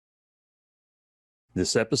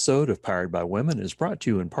This episode of Powered by Women is brought to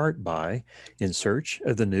you in part by In Search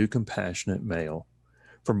of the New Compassionate Male.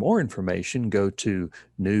 For more information, go to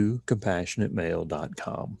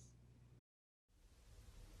newcompassionatemale.com.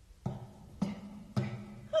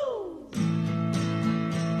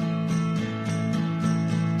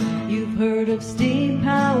 You've heard of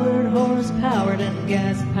steam-powered, horse-powered, and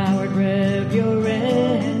gas-powered. Rev your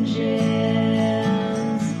engines.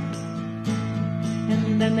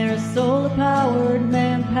 And then there's solar-powered,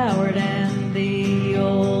 man-powered, and the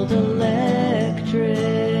old electric.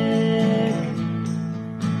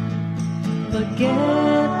 But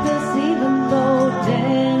get this, even though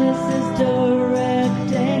Dennis is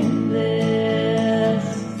directing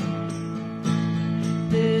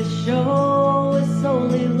this show is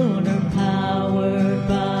solely lunar, powered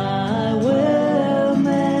by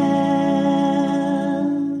women.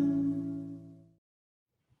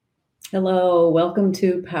 Hello, welcome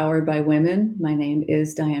to Powered by Women. My name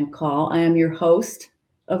is Diane Call. I am your host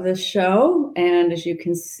of this show, and as you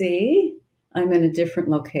can see, I'm in a different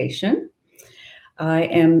location. I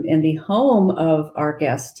am in the home of our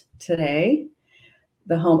guest today,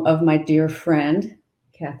 the home of my dear friend,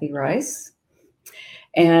 Kathy Rice.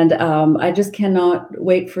 And I just cannot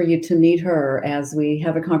wait for you to meet her as we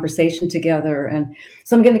have a conversation together. And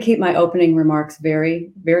so I'm going to keep my opening remarks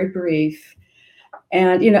very, very brief.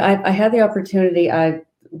 And, I had the opportunity, I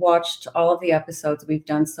watched all of the episodes we've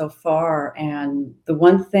done so far. And the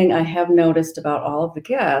one thing I have noticed about all of the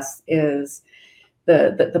guests is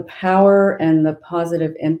the power and the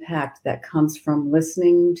positive impact that comes from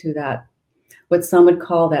listening to that, what some would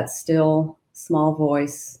call that still small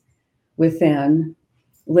voice within,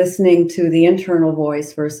 listening to the internal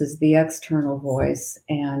voice versus the external voice,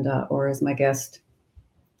 and or as my guest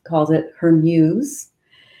called it, her muse,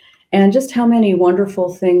 and just how many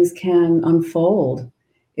wonderful things can unfold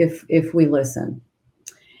if we listen.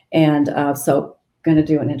 And so going to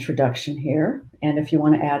do an introduction here, and if you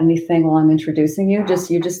want to add anything while I'm introducing you just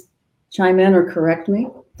chime in or correct me.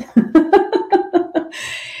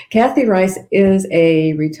 Kathy Rice is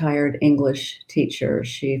a retired English teacher.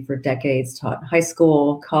 She, for decades, taught high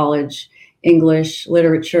school, college, English,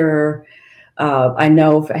 literature. I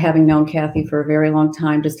know, having known Kathy for a very long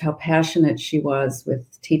time, just how passionate she was with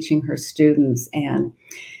teaching her students. And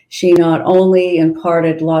she not only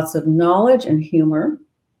imparted lots of knowledge and humor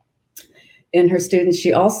in her students,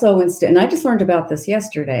 she also instilled, and I just learned about this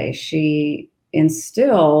yesterday, she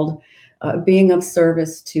instilled being of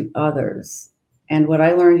service to others. And what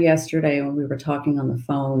I learned yesterday when we were talking on the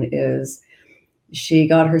phone is she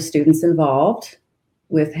got her students involved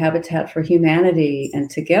with Habitat for Humanity, and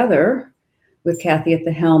together with Kathy at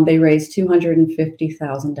the helm, they raised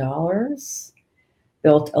 $250,000,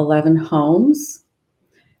 built 11 homes.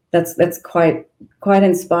 That's quite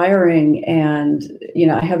inspiring. And,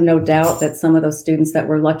 I have no doubt that some of those students that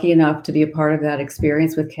were lucky enough to be a part of that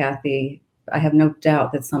experience with Kathy, I have no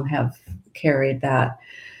doubt that some have carried that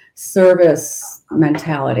service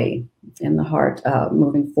mentality in the heart,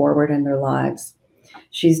 moving forward in their lives.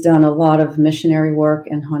 She's done a lot of missionary work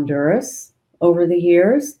in Honduras over the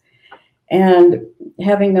years. And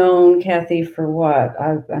having known Kathy for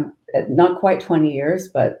I'm not quite 20 years,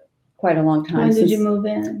 but quite a long time. When did you move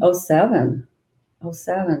in? 07.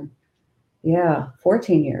 Yeah,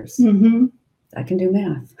 14 years. Mm-hmm. I can do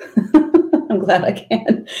math. I'm glad I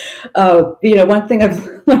can. One thing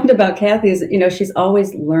I've learned about Kathy is, she's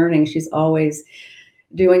always learning. She's always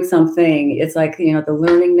doing something. It's like, the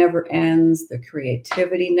learning never ends. The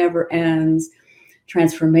creativity never ends.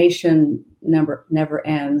 Transformation never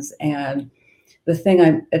ends. And the thing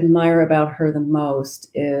I admire about her the most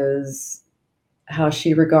is how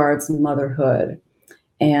she regards motherhood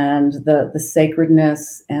and the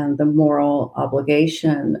sacredness and the moral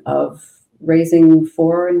obligation of raising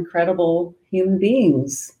 4 incredible human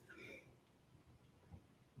beings.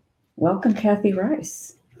 Welcome, Kathy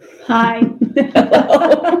Rice. Hi.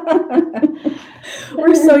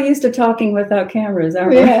 We're so used to talking without cameras,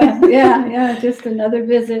 aren't we? Yeah. Just another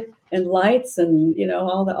visit. And lights and,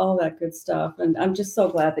 all that good stuff. And I'm just so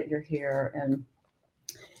glad that you're here. And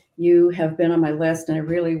you have been on my list, and I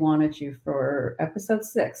really wanted you for episode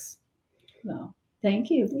 6. Well, thank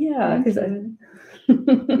you. Yeah, because I'm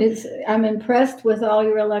impressed with all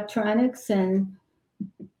your electronics and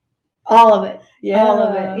all of it. Yeah. All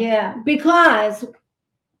of it. Yeah. Because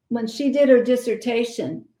when she did her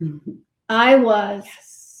dissertation, I was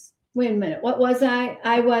Wait a minute. What was I?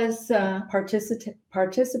 I was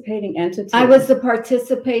Participating entity. I was the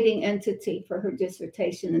participating entity for her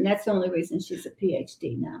dissertation, and that's the only reason she's a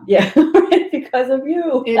PhD now. Yeah, because of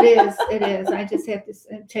you. It is. It is. I just have to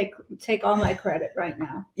take all my credit right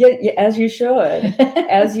now. Yeah, as you should,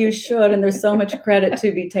 as you should. And there's so much credit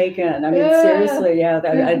to be taken. I mean, Yeah. seriously,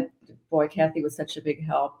 yeah. Boy, Kathy was such a big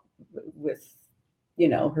help with,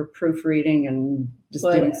 her proofreading and just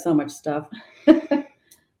Well, doing yeah. so much stuff.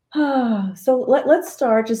 So let's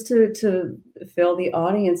start just to fill the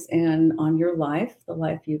audience in on your life, the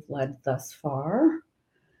life you've led thus far.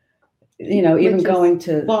 Even Which is going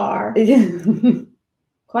to far,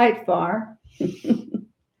 quite far.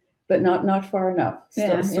 but not far enough.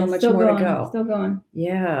 Still much still more going, to go. Still going.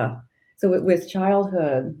 Yeah. So with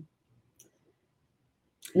childhood,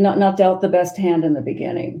 not dealt the best hand in the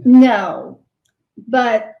beginning. No,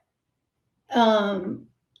 but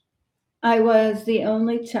I was the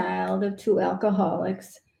only child of two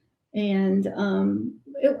alcoholics, and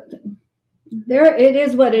it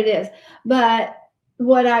is what it is. But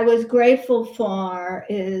what I was grateful for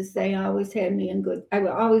is they always had me I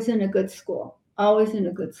was always in a good school. Always in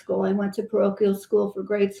a good school. I went to parochial school for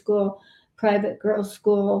grade school, private girls'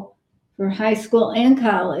 school for high school and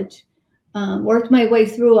college. Worked my way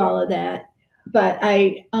through all of that, but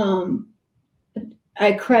I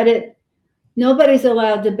credit. Nobody's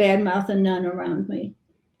allowed to badmouth a nun around me.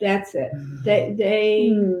 That's it. They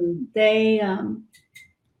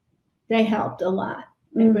helped a lot.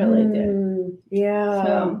 They really did. Yeah.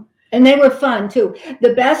 So, and they were fun too.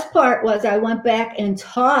 The best part was I went back and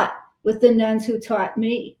taught with the nuns who taught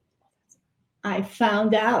me. I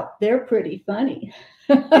found out they're pretty funny.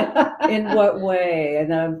 In what way?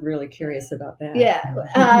 And I'm really curious about that.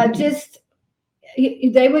 Yeah, just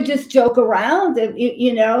they would just joke around,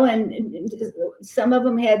 and some of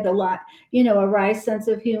them had a wry sense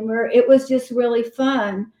of humor. It was just really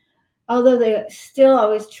fun, although they still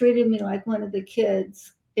always treated me like one of the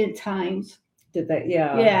kids at times. Did they?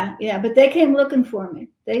 Yeah. Yeah. But they came looking for me.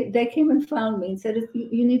 They came and found me and said,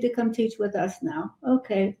 "You need to come teach with us now."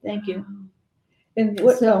 Okay, thank you. And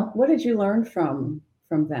what did you learn from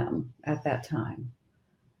them at that time?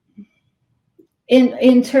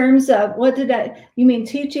 In terms of you mean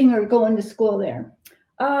teaching or going to school there?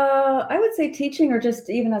 I would say teaching, or just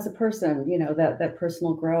even as a person, that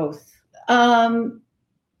personal growth.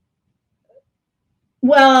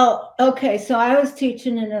 Well, okay, so I was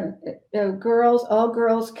teaching in a all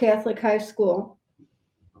girls Catholic high school.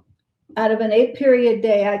 Out of an 8-period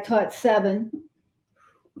day, I taught 7.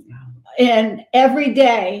 And every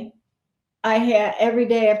day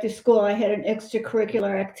after school, I had an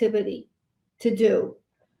extracurricular activity to do.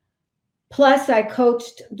 Plus, I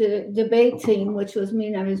coached the debate team, which was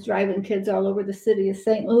mean I was driving kids all over the city of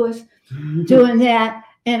St. Louis doing that.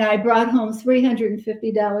 And I brought home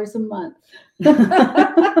 $350 a month.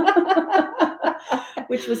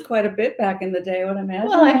 Which was quite a bit back in the day, I would imagine.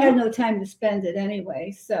 Well, I had no time to spend it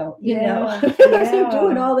anyway. So, Yeah.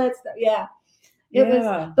 doing all that stuff. Yeah. It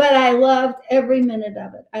was, but I loved every minute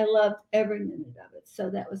of it. So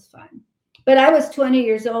that was fun. But I was 20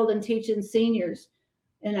 years old and teaching seniors,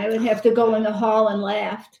 and I would have to go in the hall and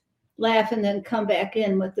laugh and then come back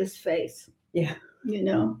in with this face. Yeah.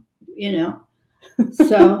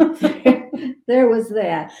 So there was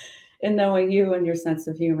that. And knowing you and your sense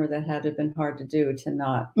of humor, that had to have been hard to do, to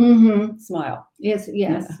not smile. Yes.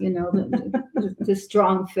 Yeah. The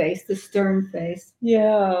strong face, the stern face.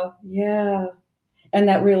 Yeah. And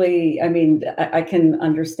that really, I can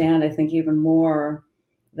understand, I think, even more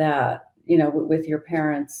that, with your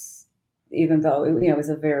parents, even though, it was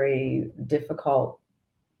a very difficult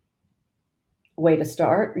way to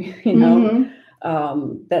start, that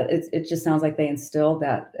it just sounds like they instilled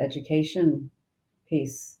that education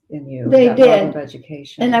piece in you. They that did. Love of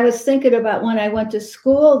education. And I was thinking about when I went to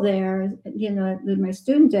school there, in my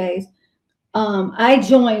student days, I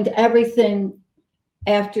joined everything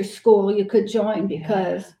after school you could join,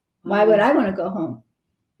 because why would I want to go home?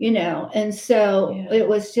 And so it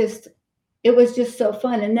was just so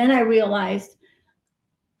fun. And then I realized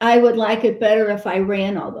I would like it better if I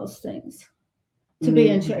ran all those things, to be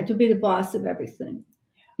in charge, to be the boss of everything,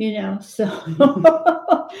 so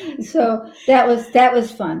so that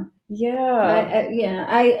was fun.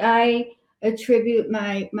 I attribute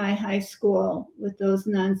my high school with those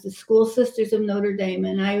nuns, the School Sisters of Notre Dame,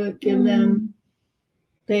 and I would give them,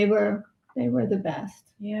 they were the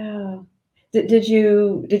best. Yeah. Did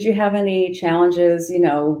you have any challenges,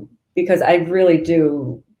 because I really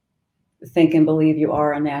do think and believe you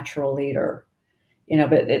are a natural leader,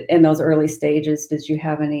 but in those early stages, did you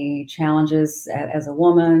have any challenges as a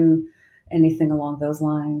woman anything along those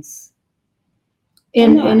lines?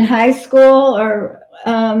 In high school, or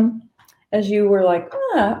As you were like,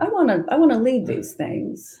 I want to lead these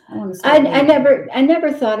things. I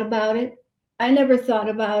never thought about it. I never thought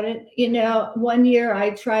about it. You know, one year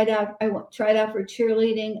I tried out for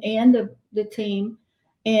cheerleading and the team,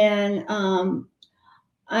 and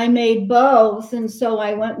I made both, and so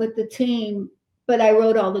I went with the team, but I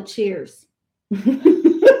wrote all the cheers.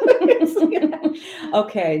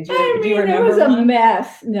 Okay. Do you it remember was a one?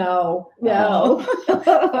 mess. No.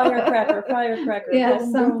 Firecracker. Yeah,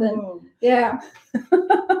 boom, something. boom, boom. Yeah.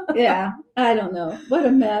 Yeah. I don't know. What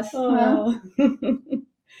a mess. Huh? Oh.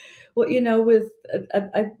 Well, you know,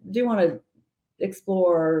 I do want to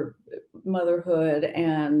explore motherhood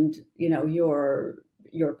and, you know, your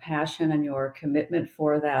passion and your commitment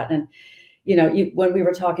for that. And, you know, when we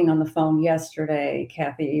were talking on the phone yesterday,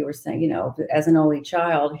 Kathy, you were saying, you know, as an only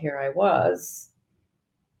child, here I was,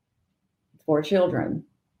 4 children,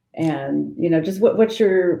 and, you know, just what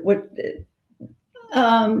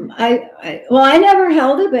I never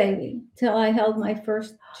held a baby till I held my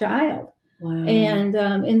first child. Wow. And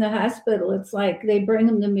in the hospital, it's like they bring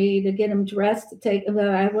them to me to get them dressed, to take them.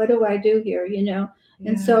 What do I do here? You know?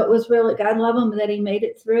 And so it was really, God love him that he made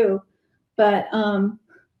it through. But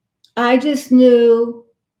I just knew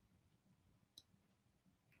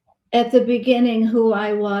at the beginning who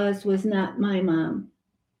I was not my mom.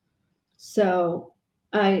 So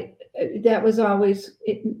that was always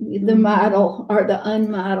the model or the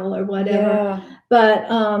unmodel or whatever. Yeah. But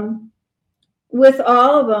with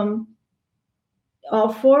all of them,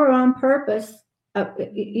 all 4 on purpose,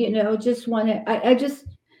 you know, just wanted,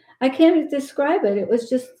 I can't describe it. It was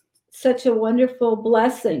just such a wonderful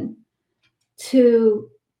blessing to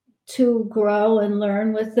grow and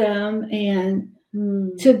learn with them, and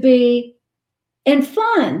to be in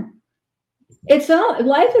fun.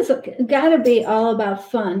 Life has got to be all about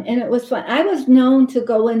fun, and it was fun. I was known to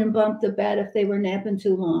go in and bump the bed if they were napping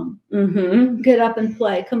too long. Mm-hmm. Get up and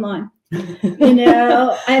play. Come on, you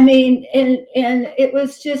know. I mean, and it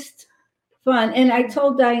was just fun. And I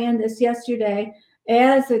told Diane this yesterday.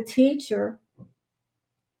 As a teacher,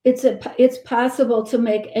 it's possible to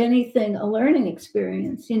make anything a learning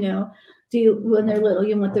experience. You know, when they're little,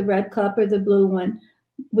 you want the red cup or the blue one?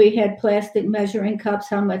 We had plastic measuring cups.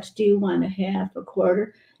 How much do you want? A half, a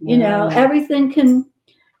quarter? You know, everything can,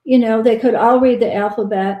 you know, they could all read the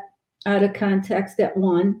alphabet out of context at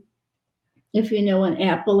 1. If you know an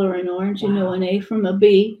apple or an orange, you know an A from a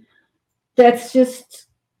B. That's just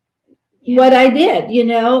what I did, you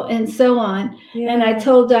know, and so on. Yeah. And I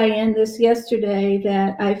told Diane this yesterday,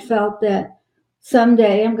 that I felt that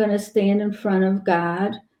someday I'm going to stand in front of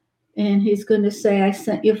God, and he's going to say, I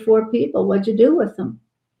sent you 4 people. What'd you do with them?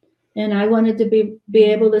 And I wanted to be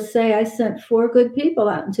able to say, I sent 4 good people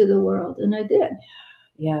out into the world, and I did.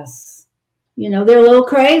 Yes. You know, they're a little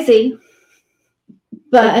crazy,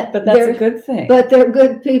 but that's a good thing. But they're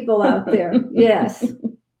good people out there. Yes.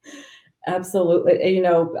 Absolutely. You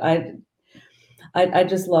know, I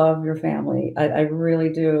just love your family. I really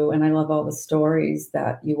do. And I love all the stories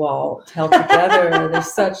that you all tell together. They're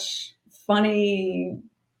such funny.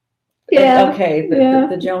 Yeah. Okay.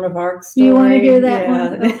 The Joan of Arc story. You want to do that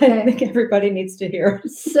one? Okay. I think everybody needs to hear.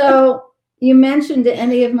 So you mentioned to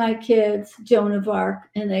any of my kids Joan of Arc,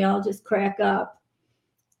 and they all just crack up.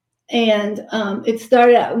 And it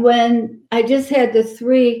started out when I just had the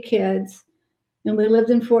 3 kids, and we lived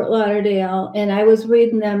in Fort Lauderdale, and I was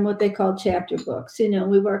reading them what they called chapter books. You know,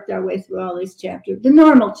 we worked our way through all these the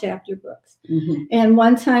normal chapter books. Mm-hmm. And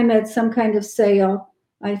one time at some kind of sale,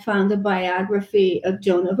 I found a biography of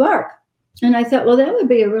Joan of Arc. And I thought, well, that would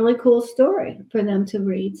be a really cool story for them to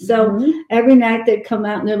read. So every night they'd come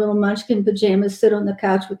out in their little munchkin pajamas, sit on the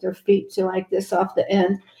couch with their feet like this off the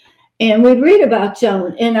end, and we'd read about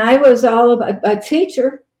Joan. And I was all about a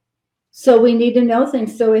teacher, so we need to know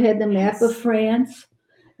things. So we had the map of France,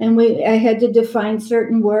 and I had to define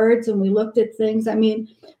certain words, and we looked at things. I mean,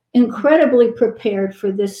 incredibly prepared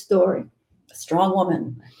for this story. A strong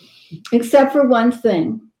woman. Except for one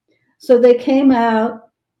thing. So they came out,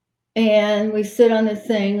 and we sit on the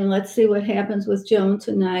thing, and let's see what happens with Joan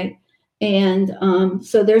tonight. And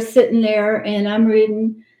so they're sitting there, and I'm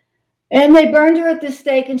reading, and they burned her at the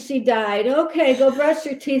stake, and she died. Okay, go brush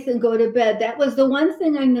your teeth and go to bed. That was the one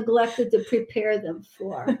thing I neglected to prepare them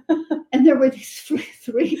for. And there were these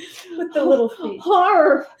 3 with the little feet,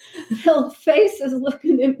 horror filled faces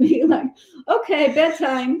looking at me like, okay,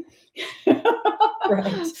 bedtime.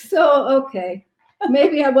 Right. So, okay.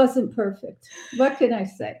 Maybe I wasn't perfect. What can I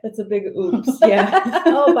say? That's a big oops. Yeah.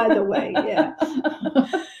 Oh, by the way, yeah.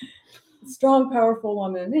 strong, powerful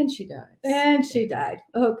woman, and she died. And she died.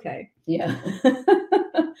 Okay. Yeah.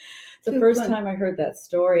 The Too first funny. time I heard that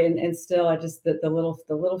story, and still, I just the little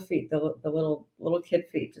feet, the little kid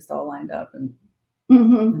feet, just all lined up, and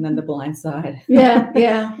then the blind side. Yeah,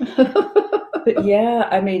 yeah. But yeah,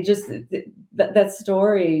 I mean, just that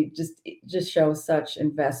story just shows such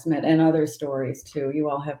investment, and other stories too. You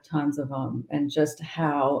all have tons of them, and just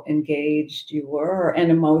how engaged you were, and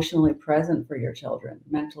emotionally present for your children,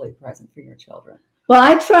 mentally present for your children. Well,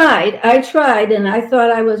 I tried, and I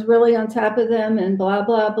thought I was really on top of them and blah,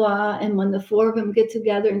 blah, blah. And when the four of them get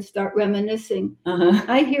together and start reminiscing,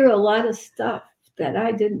 I hear a lot of stuff that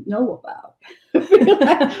I didn't know about.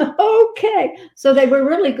 Like, okay. So they were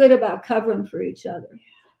really good about covering for each other.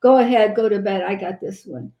 Go ahead, go to bed. I got this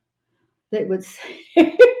one. They would say.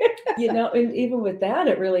 And even with that,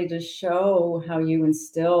 it really does show how you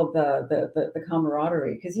instill the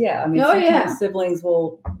camaraderie. Because sometimes siblings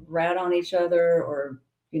will rat on each other, or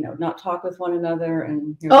not talk with one another,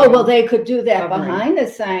 and They could do that behind the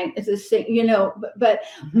sign. It's a thing, But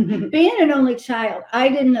being an only child, I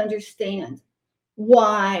didn't understand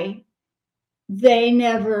why they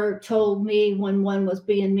never told me when one was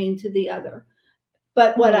being mean to the other.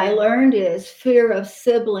 But what I learned is fear of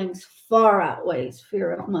siblings far outweighs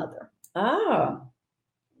fear of mother. Ah.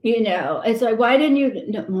 It's like, why didn't you?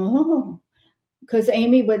 No, because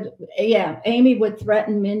Amy would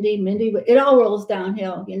threaten Mindy. Mindy would, it all rolls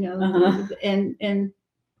downhill, and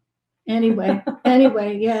anyway,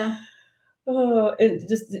 yeah. Oh, it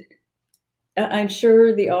just, I'm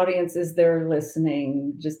sure the audience, as they're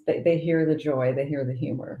listening, just they hear the joy, they hear the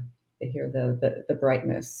humor, they hear the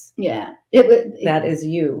brightness. Yeah. That is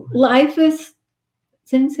you.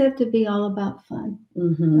 Things have to be all about fun.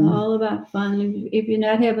 Mm-hmm. All about fun. If you're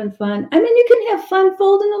not having fun, I mean, you can have fun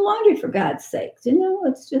folding the laundry, for God's sakes.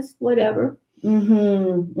 It's just whatever.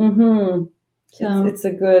 Mm-hmm. Mm-hmm. So it's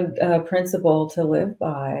a good principle to live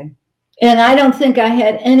by. And I don't think I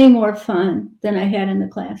had any more fun than I had in the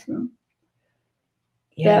classroom.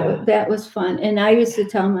 Yeah. That was fun. And I used to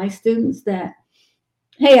tell my students that,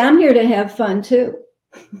 hey, I'm here to have fun too.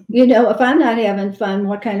 If I'm not having fun,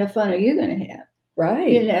 what kind of fun are you going to have?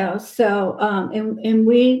 Right. So, and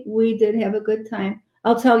we did have a good time.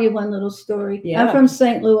 I'll tell you one little story. Yeah. I'm from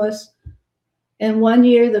St. Louis. And one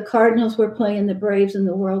year the Cardinals were playing the Braves in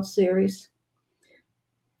the World Series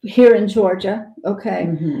here in Georgia. Okay.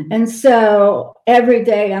 Mm-hmm. And so every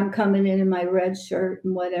day I'm coming in my red shirt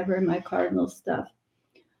and whatever, my Cardinals stuff.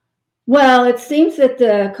 Well, it seems that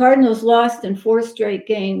the Cardinals lost in 4 straight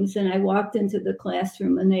games. And I walked into the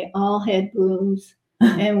classroom and they all had brooms.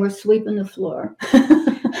 And we're sweeping the floor. I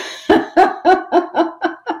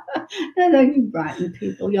know you rotten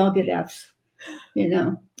people. Y'all get F's,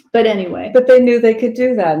 But anyway. But they knew they could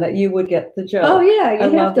do that, and that you would get the joke. Oh, yeah.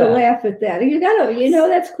 You have to laugh at that. You got to,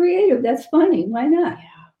 that's creative. That's funny. Why not?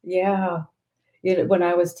 Yeah. When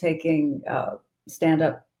I was taking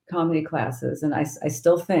stand-up comedy classes, and I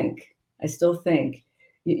still think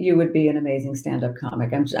you would be an amazing stand-up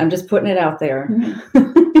comic. I'm just putting it out there.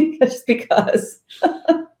 Just because.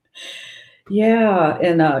 Yeah.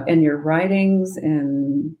 And your writings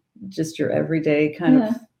and just your everyday kind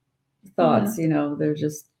of thoughts, they're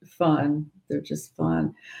just fun. They're just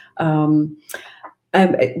fun. Your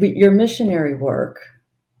missionary work,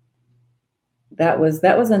 that was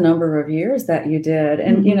a number of years that you did.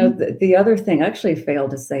 And, the other thing I actually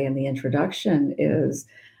failed to say in the introduction is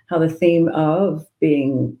how the theme of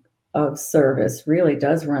being of service really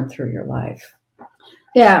does run through your life.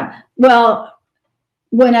 Yeah. Well,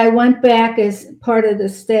 when I went back as part of the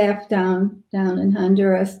staff down in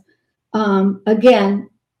Honduras, again,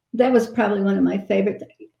 that was probably one of my favorite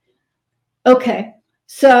things. Okay.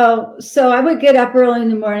 So I would get up early in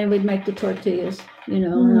the morning, we'd make the tortillas, and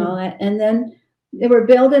all that. And then they were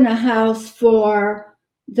building a house for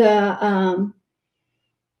the,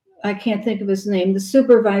 I can't think of his name, the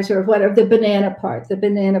supervisor of whatever, the banana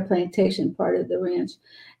plantation part of the ranch.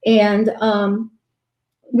 And,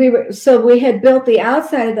 we had built the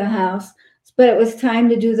outside of the house, but it was time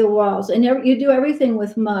to do the walls. And you do everything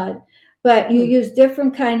with mud, but you use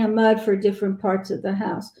different kind of mud for different parts of the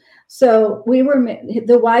house. So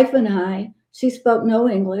the wife and I, she spoke no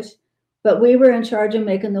English, but we were in charge of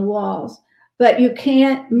making the walls. But you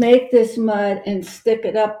can't make this mud and stick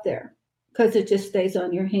it up there because it just stays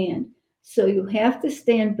on your hand. So you have to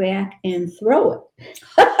stand back and throw it.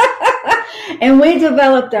 And we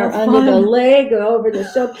developed our under the leg or over the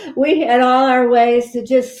shoulder. We had all our ways to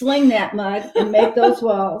just sling that mud and make those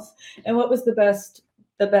walls. And what was the best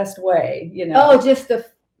way, Oh, just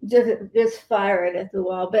just fire it at the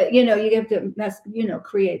wall. But you have to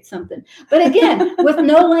create something. But again, with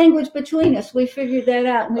no language between us, we figured that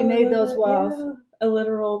out and we made those walls. Yeah. A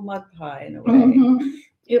literal mud pie in a way. Mhm.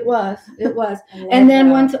 It was. I love And then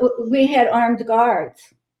that. once we had armed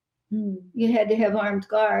guards. Hmm. You had to have armed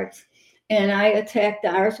guards. And I attacked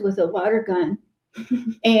ours with a water gun.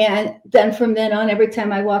 And then from then on, every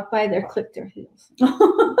time I walked by, they clicked their heels.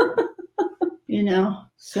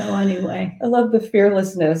 So anyway. I love the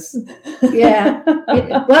fearlessness. Yeah.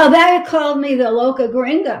 Well, that called me the loca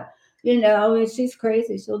gringa. She's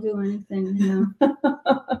crazy. She'll do anything.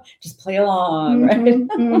 Just play along, Mhm, right?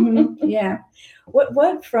 mhm, yeah.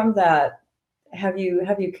 What from that have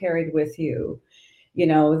you carried with you?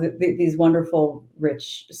 These wonderful,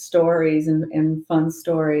 rich stories and fun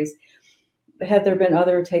stories. Had there been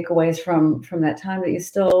other takeaways from that time that you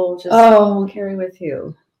still just carry with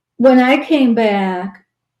you? When I came back,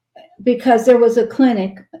 because there was a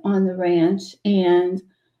clinic on the ranch, and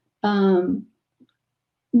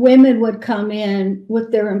women would come in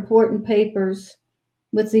with their important papers,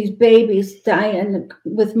 with these babies dying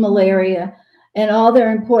with malaria, and all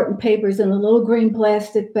their important papers in a little green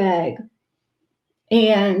plastic bag.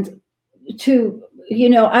 And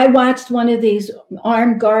I watched one of these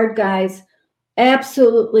armed guard guys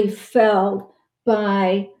absolutely felled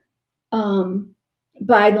by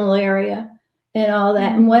malaria and all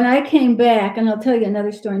that. And when I came back, and I'll tell you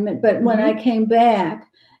another story in a minute, but when I came back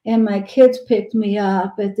and my kids picked me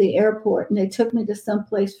up at the airport and they took me to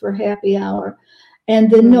someplace for happy hour, and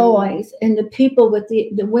the noise and the people with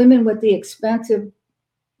the women with the expensive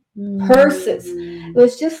purses, it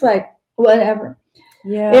was just like whatever.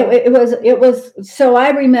 Yeah. It was. So I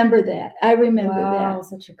remember that. Wow,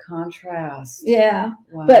 such a contrast. Yeah.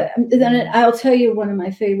 Wow. But then I'll tell you one of my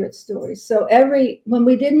favorite stories. So when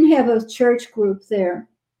we didn't have a church group there,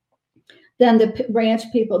 then the ranch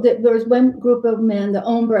people, there was one group of men, the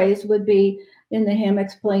hombres would be in the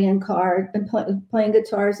hammocks playing cards and playing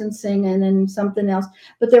guitars and singing and something else.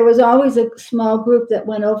 But there was always a small group that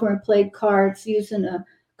went over and played cards using a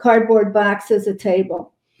cardboard box as a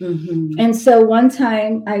table. Mm-hmm. And so one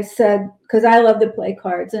time I said, because I love to play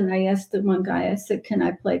cards, and I asked the one guy, I said, can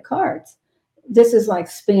I play cards? This is like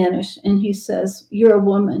Spanish. And he says, you're a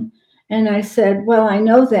woman. And I said, well, I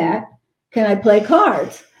know that. Can I play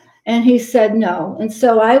cards? And he said no. And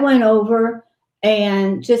so I went over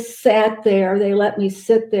and just sat there. They let me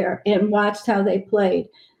sit there and watched how they played.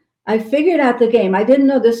 I figured out the game. I didn't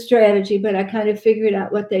know the strategy, but I kind of figured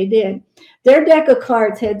out what they did. Their deck of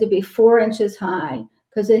cards had to be 4 inches high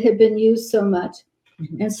because it had been used so much.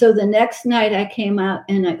 Mm-hmm. And so the next night I came out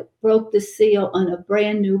and I broke the seal on a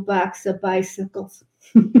brand new box of bicycles.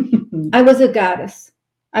 I was a goddess.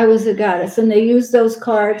 And they used those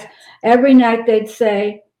cards. Every night they'd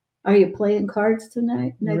say, are you playing cards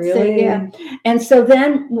tonight? And I'd say, yeah. And so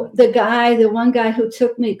then the one guy who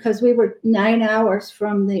took me, because we were 9 hours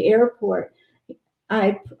from the airport,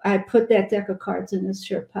 I put that deck of cards in his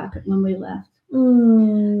shirt pocket when we left.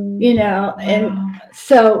 And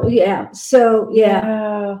so, yeah.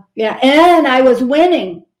 And I was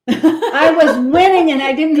winning. And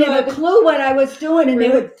I didn't have a clue what I was doing. And they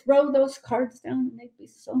would throw those cards down and they'd be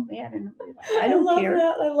so mad. And I'd be like, I don't care.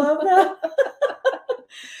 I love that.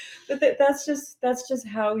 But that's just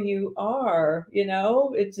how you are,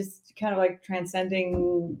 It's just kind of like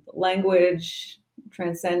transcending language,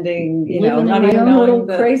 transcending, living not in even my own knowing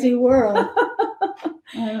little crazy world.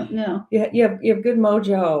 I don't know. Yeah, you have good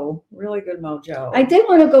mojo, really good mojo. I did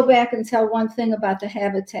want to go back and tell one thing about the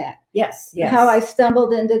habitat. Yes. How I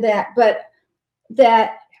stumbled into that, but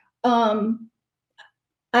that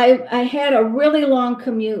I had a really long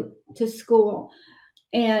commute to school.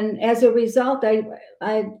 And as a result, I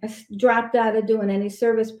dropped out of doing any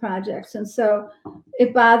service projects. And so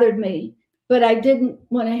it bothered me, but I didn't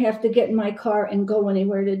want to have to get in my car and go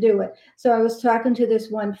anywhere to do it. So I was talking to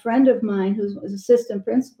this one friend of mine who was assistant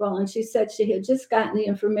principal, and she said she had just gotten the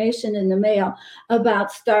information in the mail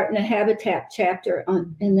about starting a habitat chapter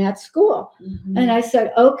in that school. Mm-hmm. And I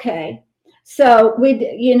said, okay. So we,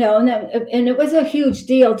 and it was a huge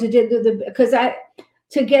deal to get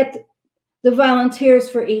the volunteers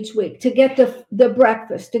for each week, to get the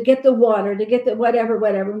breakfast, to get the water, to get the whatever,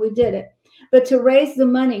 and we did it. But to raise the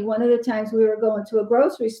money, one of the times we were going to a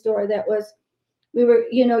grocery store where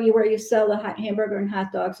you sell the hot hamburger and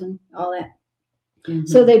hot dogs and all that. Mm-hmm.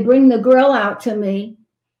 So they bring the grill out to me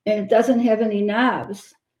and it doesn't have any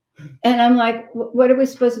knobs. And I'm like, what are we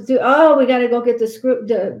supposed to do? Oh, we got to go get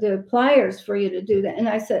the pliers for you to do that. And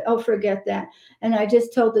I said, oh, forget that. And I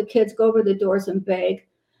just told the kids, go over the doors and beg.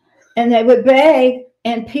 And they would beg,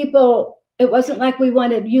 and people, it wasn't like we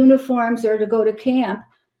wanted uniforms or to go to camp.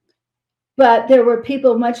 But there were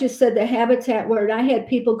people, much as said the Habitat word, I had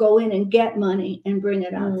people go in and get money and bring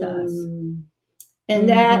it out to us. And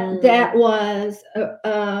that was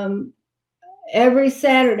every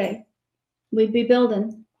Saturday we'd be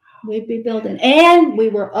building. And we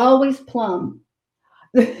were always plumb.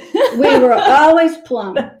 We were always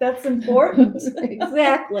plumb. That's important.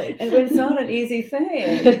 Exactly. And it's not an easy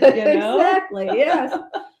thing, you know? Exactly, yes.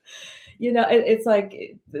 You know, it's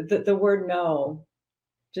like the word no.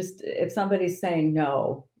 Just if somebody's saying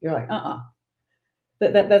no, you're like,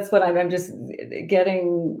 that's what I'm just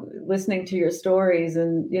listening to your stories,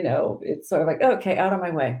 and you know, it's sort of like, okay, out of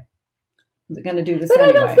my way. I'm going to do this But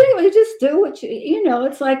anyway. I don't think we just do what you know,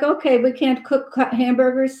 it's like, okay, we can't cook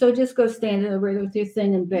hamburgers, so just go stand in the room with your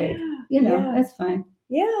thing and bake. You know, that's fine.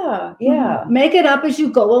 Yeah. Make it up as you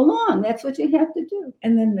go along. That's what you have to do.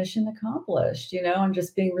 And then mission accomplished, you know, and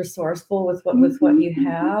just being resourceful with what you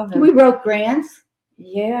have. And we wrote grants.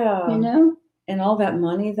 Yeah. You know? And all that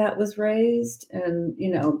money that was raised. And, you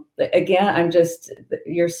know, again, I'm just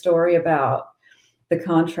your story about the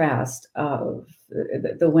contrast of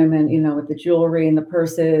the women, you know, with the jewelry and the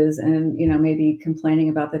purses and, you know, maybe complaining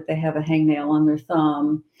about that they have a hangnail on their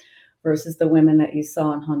thumb versus the women that you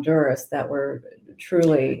saw in Honduras that were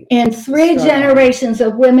truly. And 3 generations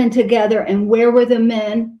of women together. And where were the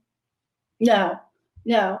men? No.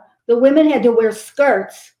 The women had to wear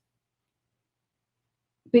skirts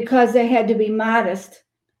because they had to be modest.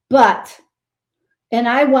 And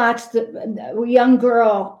I watched a young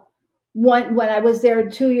girl when I was there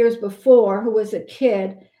 2 years before, who was a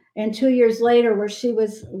kid, and 2 years later, where she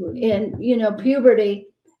was in, you know, puberty,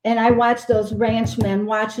 and I watched those ranchmen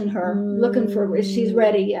watching her, looking for if she's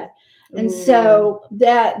ready yet. And so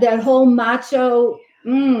that whole macho,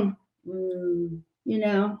 you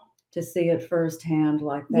know, to see it firsthand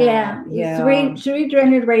like that. Yeah. Three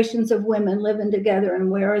generations of women living together,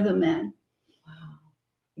 and where are the men? Wow.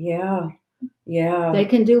 Yeah. They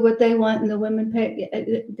can do what they want, and the women pay.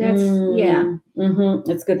 That's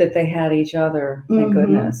It's good that they had each other. Thank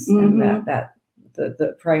goodness, and that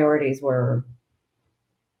the priorities were.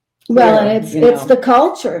 Well, and it's the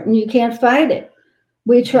culture, and you can't fight it.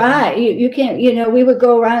 We try. You can't. You know, we would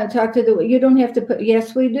go around and talk to you don't have to put.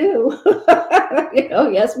 Yes, we do. You know,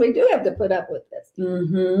 yes, we do have to put up with this.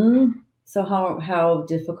 So how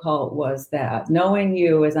difficult was that? Knowing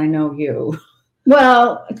you as I know you.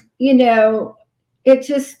 Well, you know, it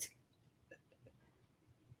just,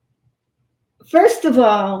 first of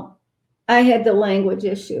all, I had the language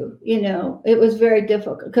issue. You know, it was very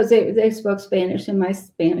difficult because they spoke Spanish, and my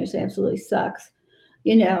Spanish absolutely sucks.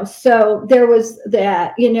 You know, so there was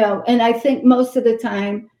that, you know, and I think most of the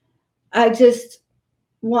time I just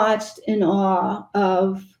watched in awe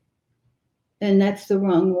of, and that's the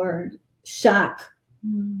wrong word, shock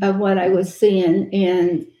of what I was seeing.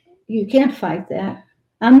 And you can't fight that.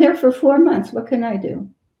 I'm there for 4 months. What can I do?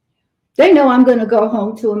 They know I'm going to go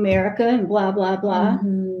home to America and blah, blah, blah.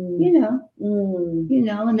 You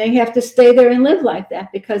know, and they have to stay there and live like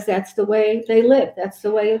that because that's the way they live. That's the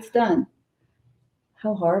way it's done.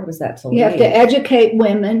 How hard was that to leave? You have to educate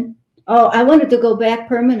women. Oh, I wanted to go back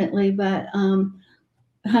permanently, but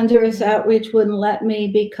Honduras Outreach wouldn't let me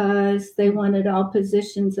because they wanted all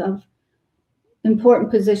important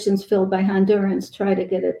positions filled by Hondurans, try to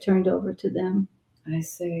get it turned over to them. I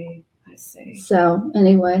see. So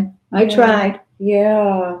anyway, I tried.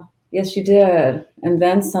 Yeah. Yes, you did. And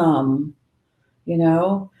then some, you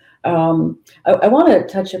know. I want to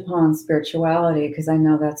touch upon spirituality because I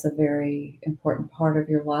know that's a very important part of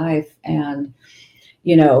your life. And,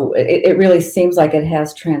 you know, it really seems like it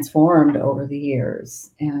has transformed over the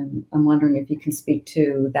years. And I'm wondering if you can speak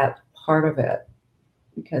to that part of it,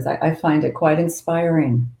 because I find it quite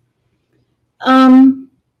inspiring.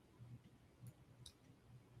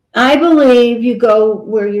 I believe you go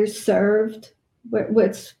where you're served,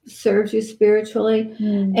 what serves you spiritually.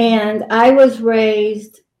 And I was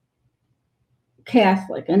raised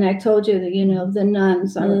Catholic, and I told you that, you know, the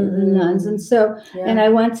nuns are the nuns. And so, and I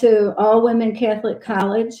went to all women Catholic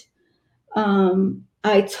college.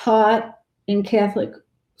 I taught in Catholic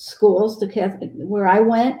schools, where I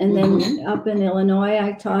went, and then up in Illinois,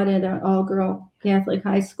 I taught at an all-girl Catholic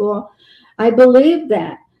high school. I believed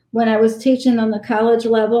that. When I was teaching on the college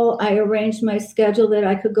level, I arranged my schedule that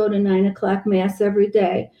I could go to 9 o'clock mass every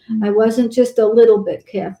day. I wasn't just a little bit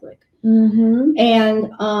Catholic.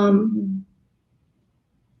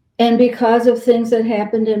 And because of things that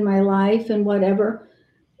happened in my life and whatever,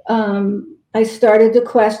 I started to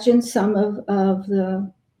question some of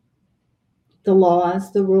the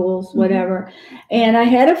laws, the rules, whatever. And I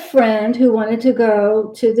had a friend who wanted to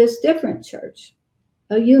go to this different church,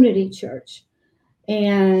 a Unity church.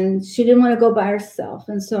 and she didn't want to go by herself.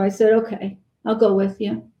 And so I said, okay, I'll go with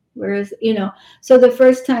you. Whereas, so the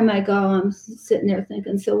first time I go, I'm sitting there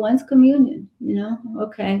thinking, so when's communion?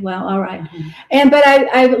 Okay, well, all right. But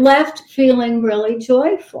I left feeling really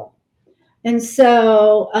joyful. And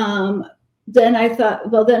so then I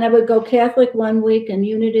thought, well, then I would go Catholic one week and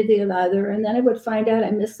Unity the other. And then I would find out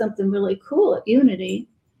I missed something really cool at Unity.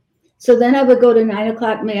 So then I would go to 9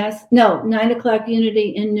 o'clock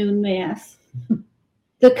Unity and noon Mass.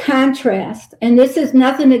 The contrast, and this is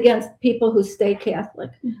nothing against people who stay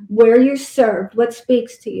Catholic, where you're served, what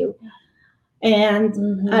speaks to you.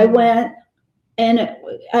 And I went, and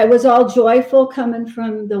I was all joyful coming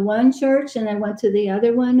from the one church, and I went to the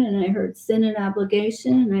other one, and I heard sin and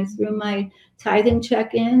obligation, and I threw my tithing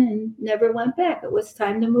check in and never went back. It was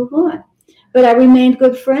time to move on. But I remained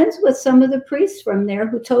good friends with some of the priests from there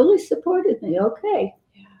who totally supported me. Okay.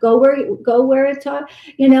 Go where it taught,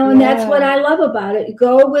 and that's what I love about it.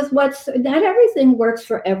 Go with not everything works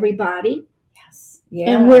for everybody. Yes. Yeah.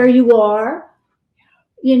 And where you are,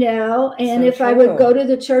 and So if true. I would go to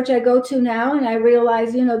the church I go to now and I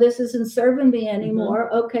realize, this isn't serving me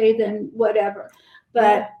anymore. Okay, then whatever.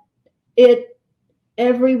 But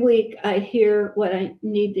every week I hear what I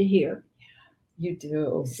need to hear. You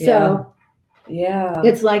do. So yeah.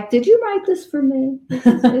 It's like, did you write this for me? Is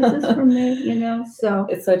this for me? So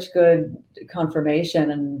it's such good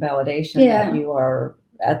confirmation and validation that you are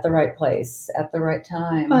at the right place at the right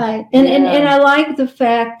time. Right. And I like the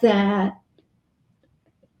fact that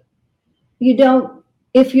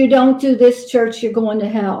if you don't do this church, you're going to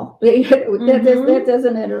hell. That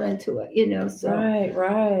doesn't enter into it, so.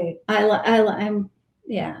 Right.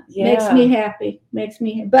 Makes me happy.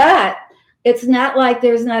 But it's not like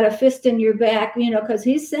there's not a fist in your back, because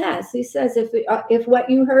he says if what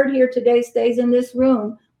you heard here today stays in this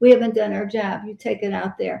room, we haven't done our job. You take it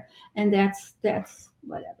out there, and that's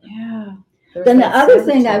whatever. Yeah. Then the other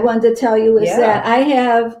thing I wanted to tell you is that I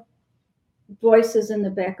have voices in the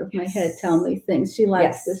back of my head tell me things. She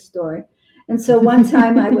likes this story. And so one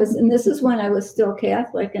time and this is when I was still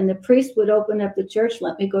Catholic, and the priest would open up the church,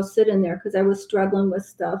 let me go sit in there because I was struggling with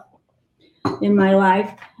stuff in my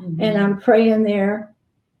life. And I'm praying there,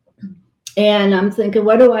 and I'm thinking,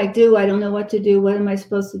 what do I do? I don't know what to do. What am I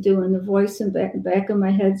supposed to do? And the voice in the back of my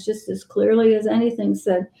head, just as clearly as anything,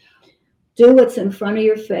 said, do what's in front of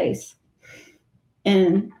your face.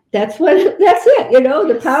 And that's it,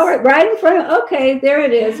 the power right in front of, okay, there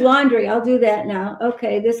it is, laundry, I'll do that now.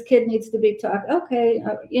 Okay, this kid needs to be taught. Okay,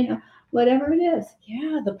 whatever it is.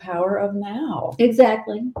 Yeah, the power of now.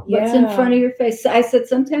 Exactly. What's in front of your face. I said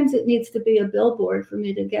sometimes it needs to be a billboard for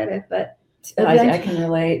me to get it, but I can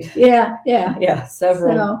relate. Yeah.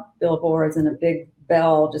 Several billboards and a big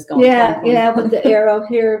bell just going. With the arrow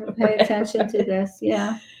here. Pay attention to this.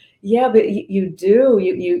 Yeah. Yeah, but you do.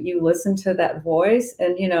 You listen to that voice,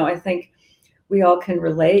 and I think we all can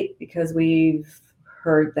relate because we've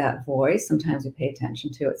heard that voice. Sometimes we pay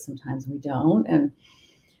attention to it, sometimes we don't, and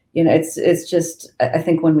it's just, I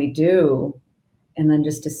think when we do, and then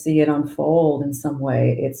just to see it unfold in some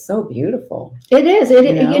way, it's so beautiful. It is. And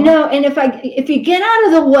if you get out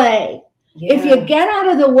of the way, if you get out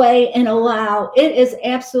of the way and allow, it is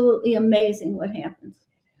absolutely amazing what happens.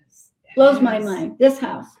 Blows my mind. This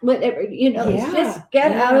house, whatever, just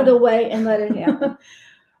get out of the way and let it happen.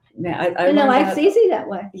 Life's easy that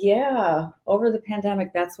way. Yeah. Over the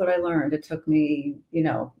pandemic, that's what I learned. It took me,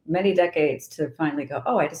 many decades to finally go,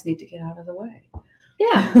 I just need to get out of the way.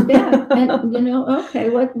 Yeah. And, okay,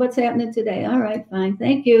 what's happening today? All right, fine.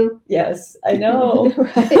 Thank you. Yes, I know.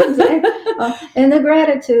 Right, exactly. And the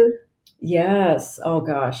gratitude. Yes. Oh,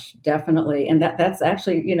 gosh, definitely. And that's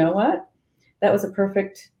actually, you know what? That was a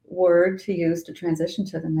perfect word to use to transition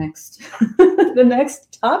to the next the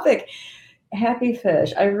next topic. Happy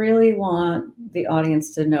Fish. I really want the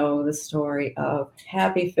audience to know the story of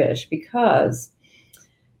Happy Fish because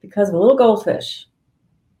of a little goldfish,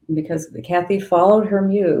 because Kathy followed her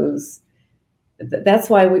muse. That's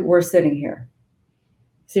why we're sitting here.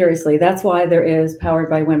 Seriously, that's why there is Powered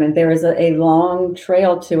by Women. There is a long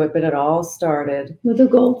trail to it, but it all started with a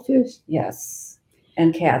goldfish. Yes,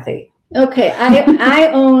 and Kathy. Okay,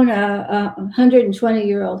 I own a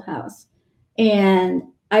 120-year-old house, and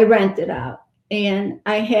I rent it out. And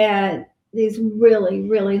I had these really,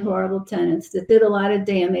 really horrible tenants that did a lot of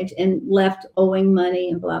damage and left owing money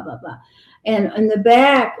and blah, blah, blah. And in the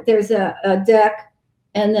back, there's a deck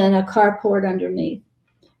and then a carport underneath.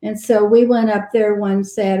 And so we went up there one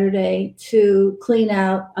Saturday to clean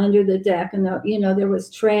out under the deck. And, there was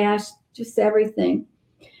trash, just everything.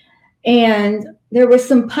 And there were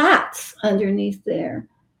some pots underneath there.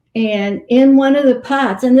 And in one of the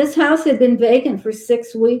pots, and this house had been vacant for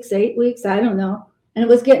 6 weeks, 8 weeks, I don't know, and it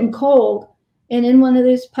was getting cold. And in one of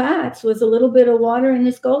these pots was a little bit of water and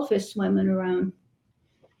this goldfish swimming around.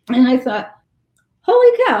 And I thought,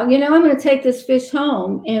 holy cow, I'm going to take this fish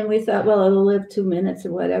home. And we thought, well, it'll live 2 minutes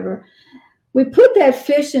or whatever. We put that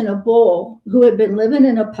fish in a bowl who had been living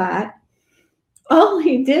in a pot. All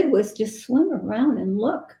he did was just swim around and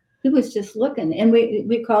look. He was just looking. And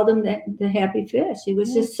we called him the happy fish. He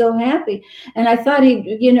was just so happy. And I thought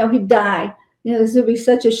he'd die. This would be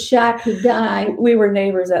such a shock to die. We were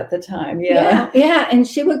neighbors at the time. Yeah. And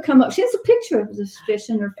she would come up. She has a picture of this fish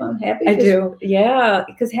in her phone. Happy Fish. I do. Yeah.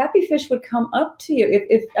 Because Happy Fish would come up to you.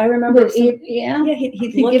 If I remember. He'd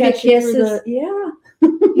look give at you you kisses.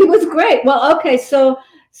 through He was great. Well, okay. So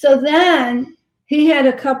then he had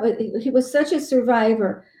a couple. He was such a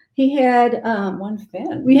survivor. He had one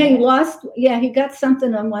fin. He lost. Yeah, he got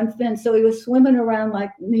something on one fin. So he was swimming around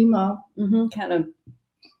like Nemo. Kind of.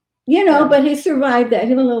 But he survived that. He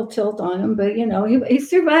had a little tilt on him, but he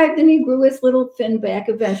survived and he grew his little fin back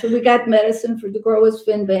eventually. We got medicine to grow his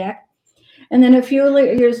fin back. And then a few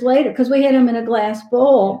years later, because we had him in a glass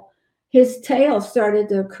bowl, his tail started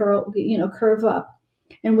to curve up.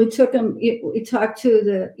 And we took him, we talked to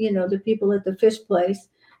the people at the fish place,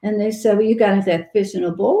 and they said, well, you got to have that fish in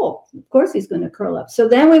a bowl. Of course he's going to curl up. So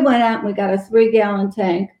then we went out and we got a 3-gallon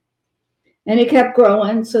tank, and he kept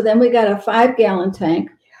growing. So then we got a 5-gallon tank.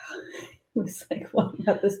 It was like, well,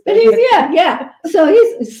 not this big. So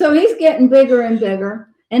he's getting bigger and bigger.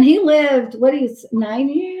 And he lived, 9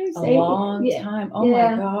 years? A long time. Oh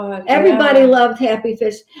my God. Everybody loved Happy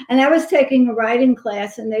Fish. And I was taking a writing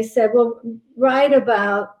class and they said, well, write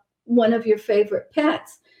about one of your favorite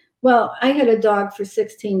pets. Well, I had a dog for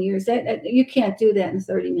 16 years. You can't do that in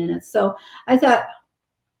 30 minutes. So I thought,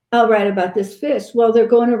 I'll write about this fish. Well, they're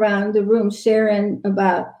going around the room sharing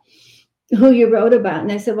about who you wrote about.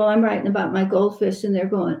 And I said, well, I'm writing about my goldfish. And they're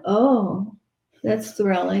going, oh, that's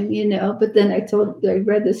thrilling, But then I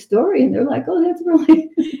read the story and they're like, oh, that's really.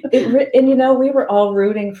 And, we were all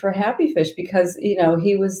rooting for Happy Fish because,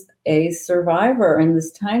 he was a survivor and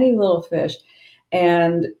this tiny little fish.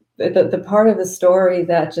 And the part of the story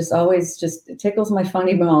that just always just tickles my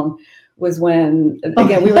funny bone was when,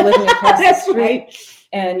 again, we were living across the street right.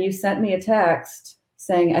 And you sent me a text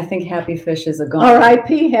saying, I think Happy Fish is a gone.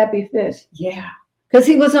 R.I.P. Happy Fish. Yeah. Because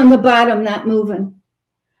he was on the bottom, not moving.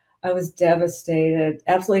 I was devastated,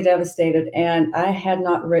 absolutely devastated. And I had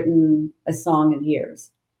not written a song in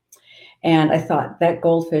years. And I thought that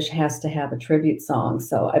goldfish has to have a tribute song.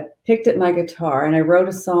 So I picked up my guitar and I wrote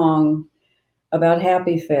a song about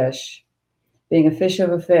Happy Fish, being a fish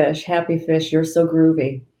of a fish. Happy Fish, you're so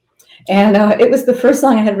groovy. And it was the first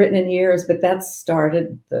song I had written in years, but that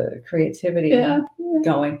started the creativity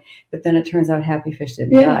going. But then it turns out Happy Fish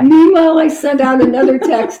didn't die. Meanwhile, I sent out another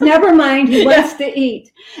text. Never mind, he wants to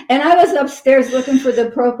eat. And I was upstairs looking for the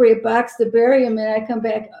appropriate box to bury him, and I come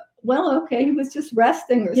back, well, okay, he was just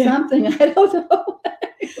resting or something. I don't know.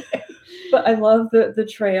 But I love the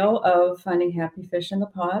trail of finding Happy Fish in the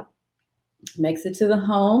pot. Makes it to the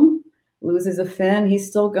home, loses a fin. He's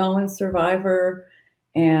still going, survivor.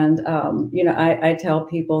 And, I tell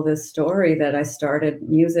people this story that I started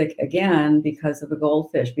music again because of a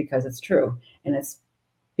goldfish, because it's true. And it's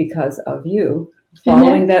because of you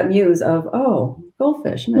following that muse of, oh,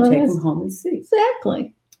 goldfish, I'm going to take them home and see.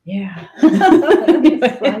 Exactly. Yeah.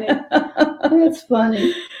 That's funny. That's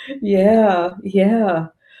funny. Yeah.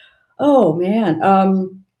 Oh, man.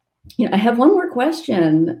 I have one more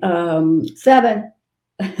question. 7.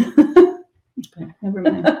 Okay, never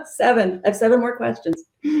mind. 7. I have 7 more questions.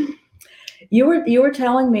 You were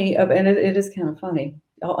telling me of, and it is kind of funny.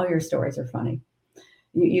 All your stories are funny.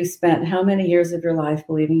 You spent how many years of your life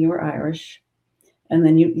believing you were Irish, and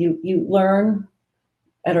then you learn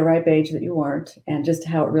at a ripe age that you weren't, and just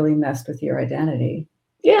how it really messed with your identity.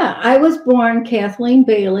 Yeah, I was born Kathleen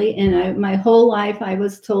Bailey, and my whole life I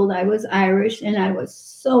was told I was Irish, and I was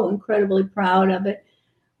so incredibly proud of it.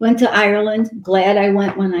 Went to Ireland. Glad I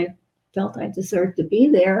went when I felt I deserved to be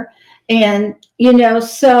there. And,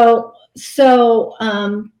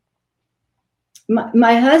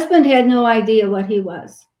 my husband had no idea what he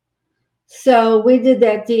was. So we did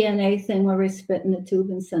that DNA thing where we spit in the tube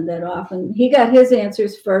and send that off. And he got his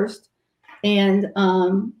answers first, and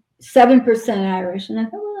 7% Irish. And I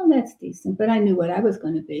thought, well, that's decent, but I knew what I was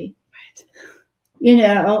going to be. Right. You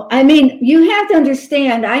have to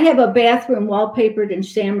understand, I have a bathroom wallpapered in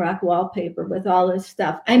shamrock wallpaper with all this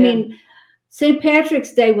stuff. St.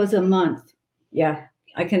 Patrick's Day was a month. Yeah,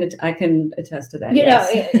 I can attest to that.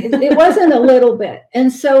 It wasn't a little bit.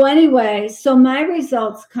 And so anyway, so my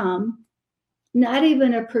results come, not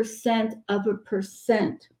even a percent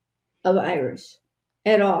of Irish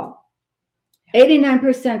at all.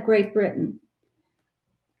 89% Great Britain.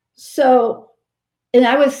 So, and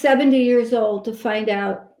I was 70 years old to find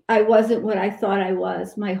out I wasn't what I thought I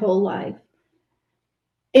was my whole life.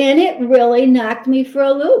 And it really knocked me for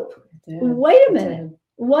a loop. Wait a minute.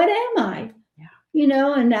 What am I? Yeah. You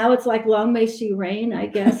know, and now it's like, long may she reign, I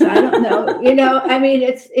guess. I don't know. You know, I mean,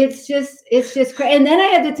 it's just crazy. And then I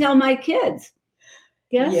had to tell my kids,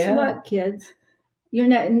 guess what, kids? You're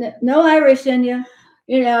no Irish in you.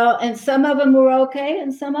 You know, and some of them were okay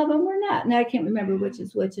and some of them were not. And I can't remember which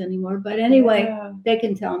is which anymore. But anyway, they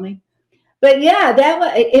can tell me. But yeah, that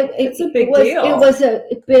was it's a big deal. It was a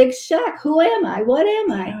big shock. Who am I? What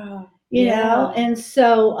am I? You know, and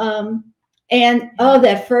so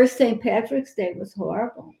that first St. Patrick's Day was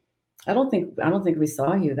horrible. I don't think we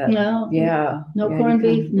saw you that. No. Yeah. No corned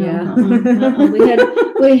beef. No. Yeah.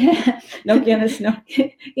 We had no Guinness. No.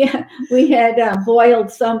 Yeah, we had boiled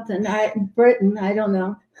something. Britain. I don't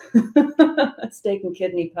know. Steak and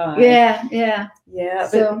kidney pie. Yeah.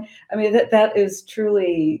 So but, I mean that is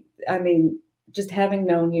truly. I mean, just having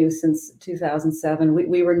known you since 2007,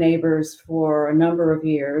 we were neighbors for a number of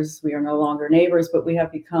years. We are no longer neighbors, but we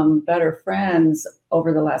have become better friends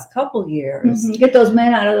over the last couple years. Mm-hmm. Get those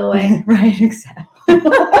men out of the way. Right, exactly.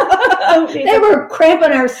 They were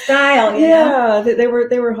cramping our style. You know?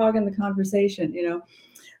 They were hogging the conversation, you know.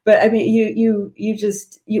 But I mean,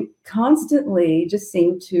 you constantly just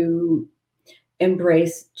seem to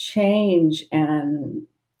embrace change, and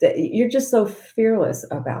you're just so fearless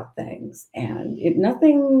about things, and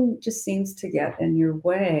nothing just seems to get in your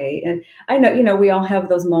way. And I know, you know, we all have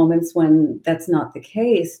those moments when that's not the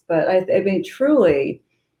case, but I mean, truly,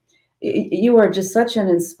 you are just such an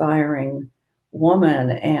inspiring woman,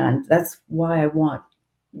 and that's why I want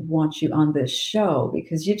you on this show,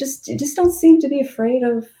 because you just don't seem to be afraid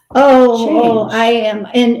of change. I am.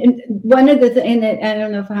 And one of the things, and I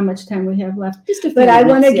don't know how much time we have left, just a few but minutes, I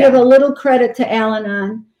want to give a little credit to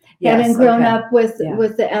Al-Anon. Having grown up with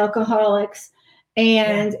the alcoholics,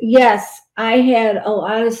 and yes, I had a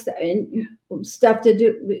lot of stuff to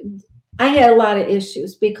do. I had a lot of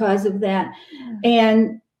issues because of that,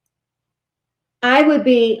 and I would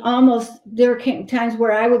be there came times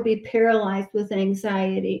where I would be paralyzed with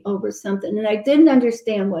anxiety over something, and I didn't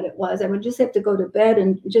understand what it was. I would just have to go to bed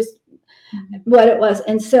and just what it was.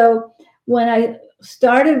 And so when I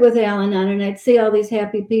started with Al-Anon, and I'd see all these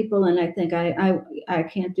happy people, and I think I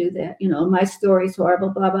can't do that. You know, my story's horrible,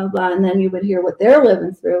 blah, blah, blah. And then you would hear what they're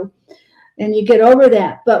living through, and you get over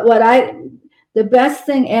that. But the best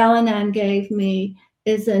thing Al-Anon gave me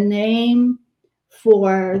is a name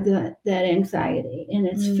for that anxiety, and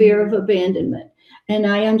it's fear of abandonment. And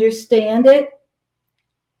I understand it.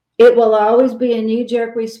 It will always be a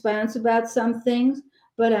knee-jerk response about some things,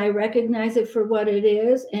 but I recognize it for what it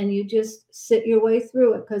is, and you just sit your way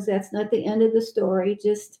through it, because that's not the end of the story.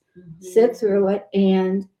 Just sit through it,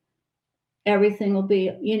 and everything will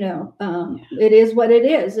be, you know, it is what it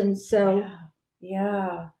is. And so,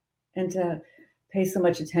 yeah, and to pay so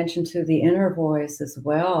much attention to the inner voice as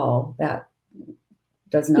well, that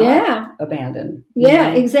does not abandon. Yeah,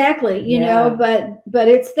 exactly. You know, but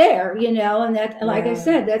it's there, you know, and that, like I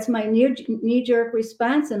said, that's my knee-jerk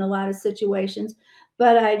response in a lot of situations.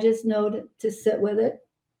 But I just know to sit with it.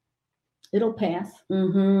 It'll pass.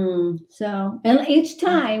 Mm-hmm. So, and each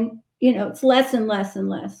time, you know, it's less and less and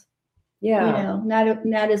less. Yeah. You know,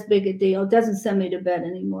 not as big a deal. It doesn't send me to bed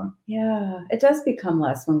anymore. Yeah. It does become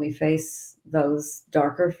less when we face those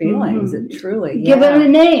darker feelings. It truly. Give it a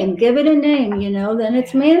name. Give it a name, you know, then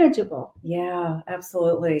it's manageable. Yeah,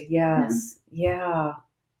 absolutely. Yes. Yeah.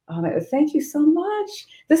 Thank you so much.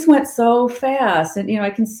 This went so fast, and you know I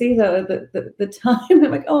can see the time.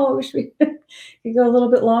 I'm like, oh, I wish we could go a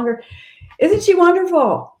little bit longer. Isn't she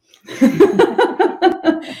wonderful?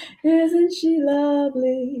 Isn't she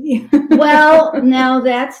lovely? Well, now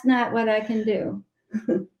that's not what I can do.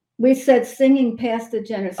 We said singing past the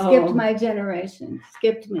generation, skipped my generation,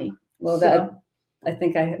 skipped me. Well, that I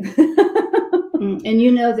think I. And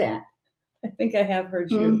you know that. I think I have heard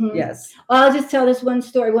you. Yes. Well, I'll just tell this one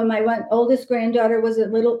story. When my oldest granddaughter was a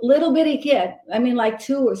little bitty kid, I mean, like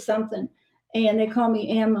 2 or something, and they called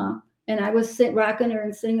me Emma, and I was rocking her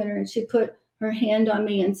and singing her, and she put her hand on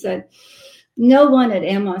me and said, "No one at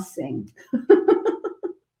Emma sing."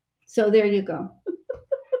 So there you go.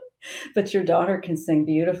 But your daughter can sing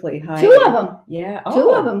beautifully. High. 2 of them. Yeah.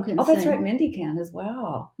 Two of them can sing. Oh, that's right. Mindy can as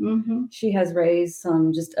well. Mm-hmm. She has raised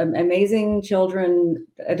some just amazing children,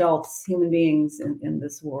 adults, human beings in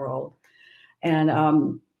this world. And,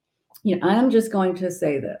 you know, I'm just going to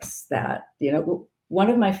say this, that, you know,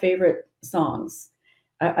 one of my favorite songs.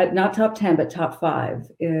 Not top 10, but top 5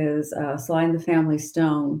 is Sly and the Family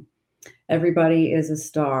Stone. Everybody is a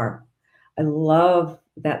Star. I love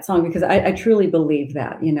that song because I truly believe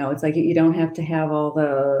that, it's like you don't have to have all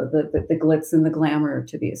the glitz and the glamour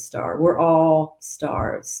to be a star. We're all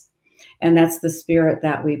stars. And that's the spirit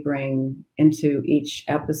that we bring into each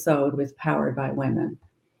episode with Powered by Women.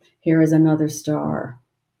 Here is another star.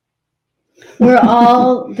 We're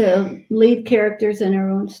all the lead characters in our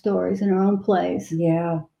own stories, in our own plays.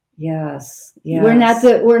 Yeah. Yes. We're not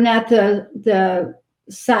the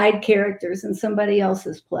side characters in somebody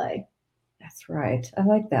else's play. That's right. I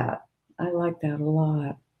like that. I like that a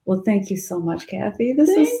lot. Well, thank you so much, Kathy. This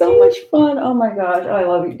is so much fun. Oh my gosh. I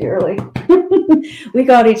love you dearly. We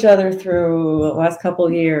got each other through the last couple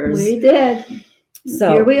of years. We did.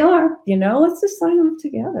 So here we are. let's just sign off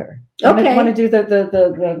together. Okay. I want to do the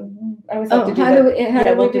I always have to do how that. do we, how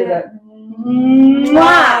do we'll we do that?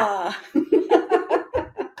 that.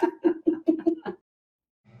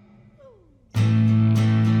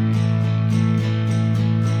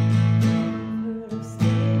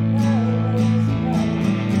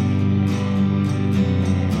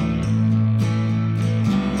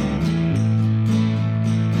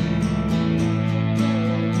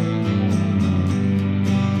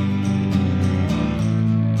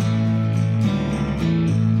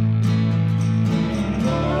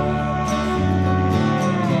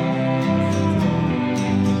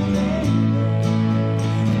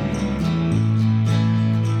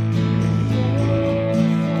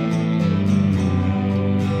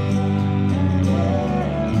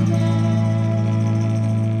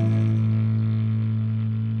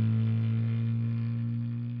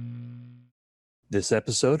 This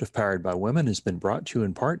episode of Powered by Women has been brought to you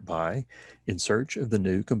in part by In Search of the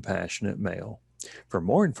New Compassionate Male. For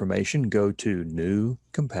more information, go to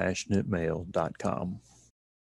newcompassionatemale.com.